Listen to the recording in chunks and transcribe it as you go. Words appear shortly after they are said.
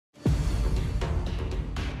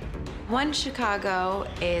One Chicago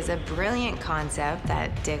is a brilliant concept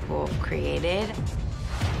that Dick Wolf created.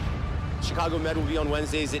 Chicago Med will be on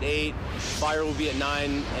Wednesdays at 8, Fire will be at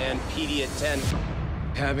 9, and PD at 10.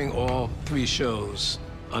 Having all 3 shows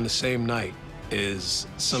on the same night is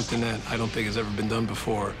something that I don't think has ever been done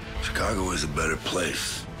before. Chicago is a better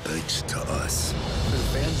place, thanks to us. For the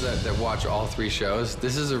fans that watch all 3 shows,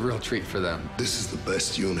 this is a real treat for them. This is the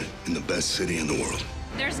best unit in the best city in the world.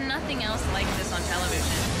 There's nothing else like this on television.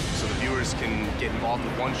 So the viewers can get involved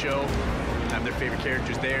with one show, have their favorite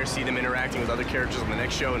characters there, see them interacting with other characters on the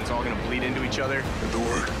next show, and it's all going to bleed into each other. At the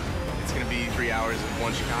work. It's going to be 3 hours of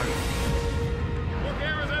One Chicago.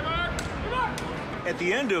 At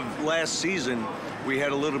the end of last season, we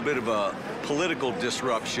had a little bit of a political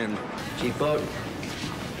disruption. Chief Boat.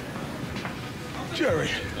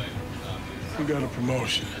 Jerry, we got a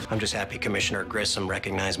promotion. I'm just happy Commissioner Grissom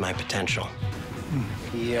recognized my potential.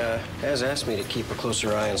 He has asked me to keep a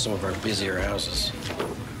closer eye on some of our busier houses.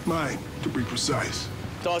 Mine, to be precise.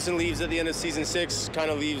 Dawson leaves at the end of season 6,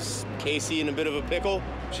 kind of leaves Casey in a bit of a pickle.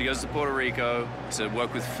 She goes to Puerto Rico to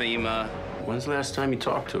work with FEMA. When's the last time you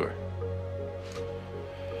talked to her?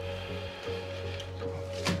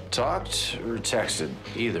 Talked or texted?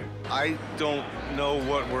 Either. I don't know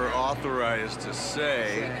what we're authorized to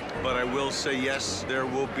say, but I will say yes, there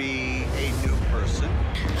will be a new person.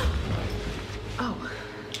 Oh,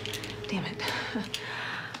 damn it.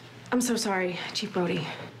 I'm so sorry, Chief Brody.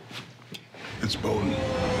 It's Bowden.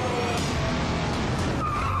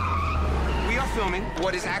 We are filming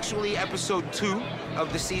what is actually episode 2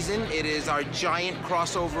 of the season. It is our giant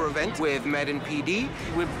crossover event with Med and PD.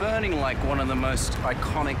 We're burning like one of the most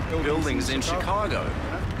iconic buildings in Chicago.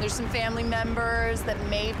 There's some family members that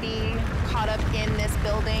may be caught up in this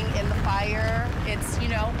building in the fire. It's, you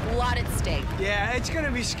know, a lot at stake. Yeah, it's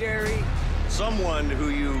gonna be scary. Someone who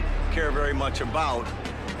you care very much about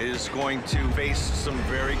is going to face some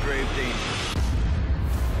very grave danger.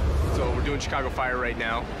 So we're doing Chicago Fire right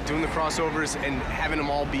now, doing the crossovers and having them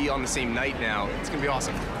all be on the same night now. It's gonna be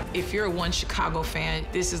awesome. If you're a One Chicago fan,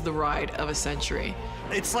 this is the ride of a century.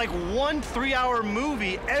 It's like one 3-hour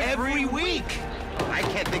movie every week. I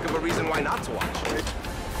can't think of a reason why not to watch it.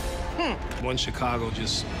 One Chicago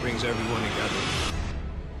just brings everyone together.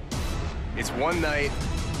 It's one night.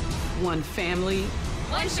 One family.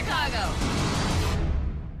 One Chicago.